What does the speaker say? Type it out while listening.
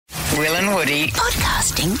Will and Woody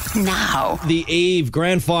podcasting now. The eve,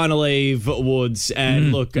 grand final eve, Woods.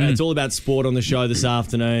 And look, it's all about sport on the show this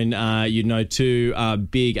afternoon. You know, two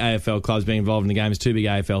big AFL clubs being involved in the games, two big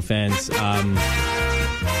AFL fans.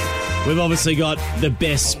 We've obviously got the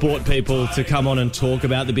best sport people to come on and talk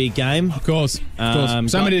about the big game. Of course.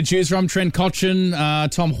 So many to choose from. Trent Cotchin,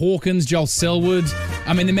 Tom Hawkins, Joel Selwood.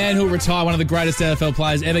 I mean, the man who'll retire, one of the greatest AFL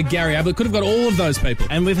players ever, Gary Ablett. Could have got all of those people.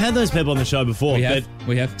 And we've had those people on the show before. We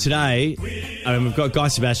have. Today, we've got Guy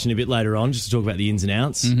Sebastian a bit later on just to talk about the ins and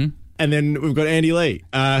outs. Mm-hmm. And then we've got Andy Lee,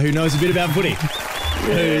 who knows a bit about footy.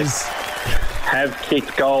 Who's... have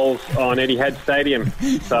kicked goals on Etihad Stadium.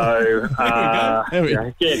 So,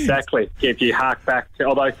 yeah, exactly. If you hark back to,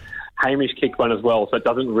 although Hamish kicked one as well, so it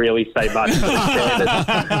doesn't really say much for the standard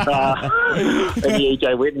in the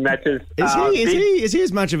EJ Whitten matches. Is he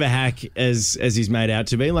as much of a hack as he's made out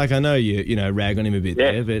to be? Like, I know you rag on him a bit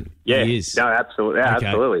there, but he is. No, absolutely. Yeah, okay.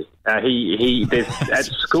 Absolutely. There's at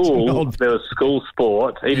school, there was school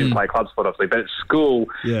sport. He didn't play club sport, obviously, but at school,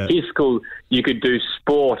 his school, you could do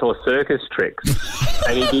sport or circus tricks.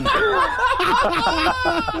 And he did.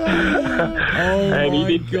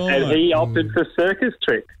 And he opted for circus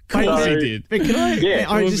tricks. Of course he did. But can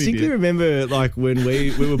I distinctly remember, like, when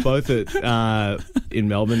we were both in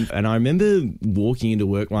Melbourne, and I remember walking into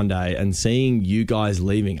work one day and seeing you guys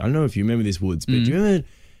leaving. I don't know if you remember this, Woods, but do you remember...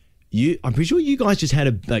 I'm pretty sure you guys just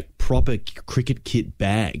had proper cricket kit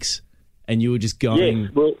bags, and you were just going.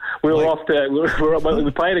 Yes, we were off to.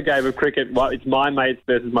 We played a game of cricket. It's my mates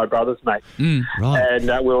versus my brother's mates, right? And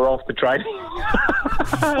we were off to training.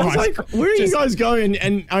 I was like, "Where are you guys going?"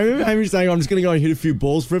 And I remember Hamish saying, "I'm just going to go and hit a few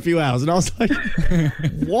balls for a few hours," and I was like,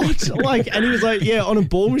 "What?" And he was like, "Yeah, on a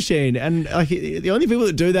ball machine." And the only people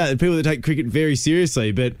that do that are people that take cricket very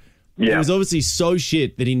seriously. But it was obviously so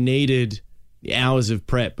shit that he needed the hours of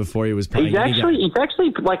prep before he was playing. He's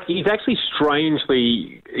actually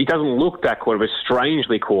strangely, he doesn't look that but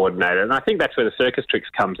strangely coordinated. And I think that's where the circus tricks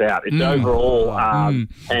comes out. It's overall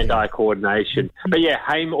hand-eye coordination. But yeah,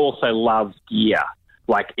 Haim also loves gear.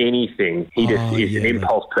 Like anything, he just is an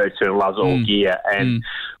impulse person and loves all gear. And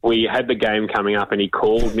we had the game coming up, and he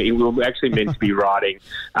called me. We were actually meant to be writing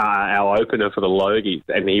our opener for the Logies,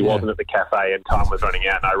 and he wasn't at the cafe, and time was running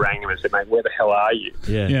out. And I rang him and said, "Mate, where the hell are you?"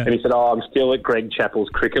 And he said, "I'm still at Greg Chappell's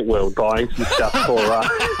Cricket World buying some stuff for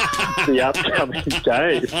the upcoming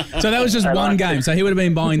days." So that was just one game. So he would have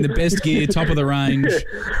been buying the best gear, top of the range.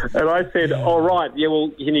 And I said, "All right, yeah, well,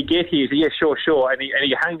 can you get here?" He said, "Yeah, sure." And he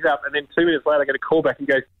hangs up, and then 2 minutes later, I get a call back and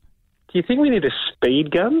goes, "Do you think we need a speed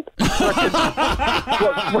gun to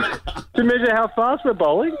measure how fast we're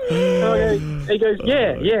bowling?" He goes,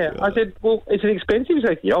 yeah. I said, "Well, is it expensive?" He's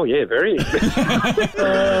like, "Oh, yeah, very expensive."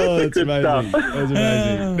 That's amazing. That's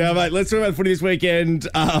amazing. Now, mate, let's talk about footy this weekend.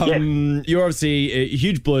 You're obviously a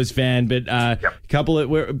huge Blues fan, but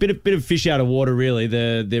we're a bit of fish out of water, really.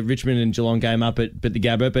 The Richmond and Geelong game up at the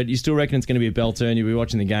Gabba, but you still reckon it's going to be a belter, and you'll be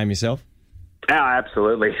watching the game yourself? Oh,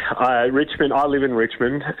 absolutely. Richmond. I live in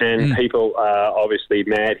Richmond, and people are obviously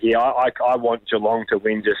mad here. I want Geelong to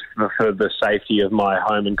win just for the safety of my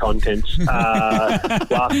home and contents.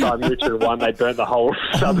 Last time Richmond won, they burnt the whole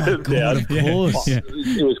suburb down. Of course,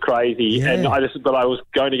 it was crazy. Yeah. And I was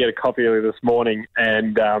going to get a copy earlier this morning,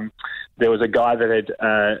 and there was a guy that had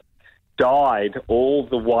dyed all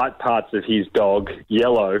the white parts of his dog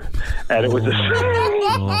yellow, and it was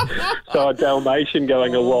a Dalmatian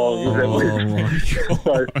going along. I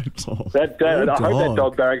hope that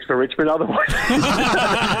dog barracks for Richmond otherwise. I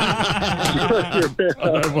don't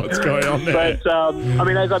know what's going on there. But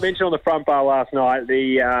as I mentioned on the front bar last night,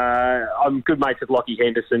 I'm good mates with Lockie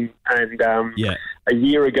Henderson, and a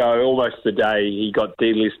year ago, almost today, he got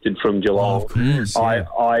delisted from Geelong. Of course,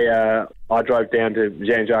 I drove down to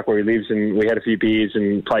Jean-Jacques where he lives, and we had a few beers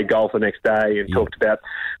and played golf the next day, and talked about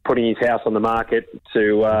putting his house on the market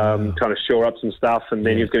to kind of shore up some stuff, and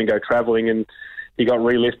then he was going to go travelling, and he got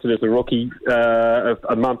relisted as a rookie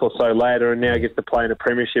a month or so later, and now he gets to play in a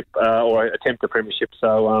premiership or attempt a premiership.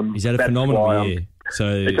 So he's had a phenomenal year.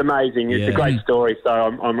 So it's amazing. It's a great story. So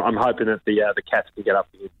I'm hoping that the Cats can get up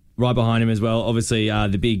here. Right behind him as well, obviously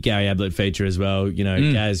the big Gary Ablett feature as well. You know,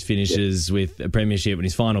 Gaz finishes with a premiership in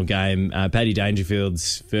his final game. Paddy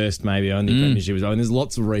Dangerfield's first, maybe only premiership as well. And there's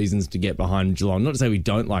lots of reasons to get behind Geelong. Not to say we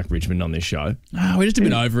don't like Richmond on this show. Oh, we're just a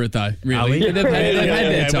bit over it though, really. They've had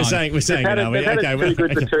their time. We're saying it, are we? Okay, we're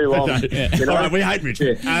good for too long. All right, we hate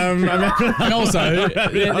Richmond. And also,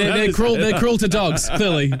 they're cruel to dogs,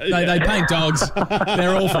 clearly. They paint dogs.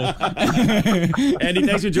 They're awful. Andy,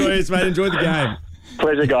 thanks for joining us, mate. Enjoy the game.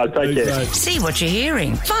 Pleasure, guys. Take care. See what you're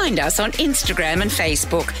hearing. Find us on Instagram and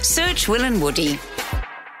Facebook. Search Will and Woody.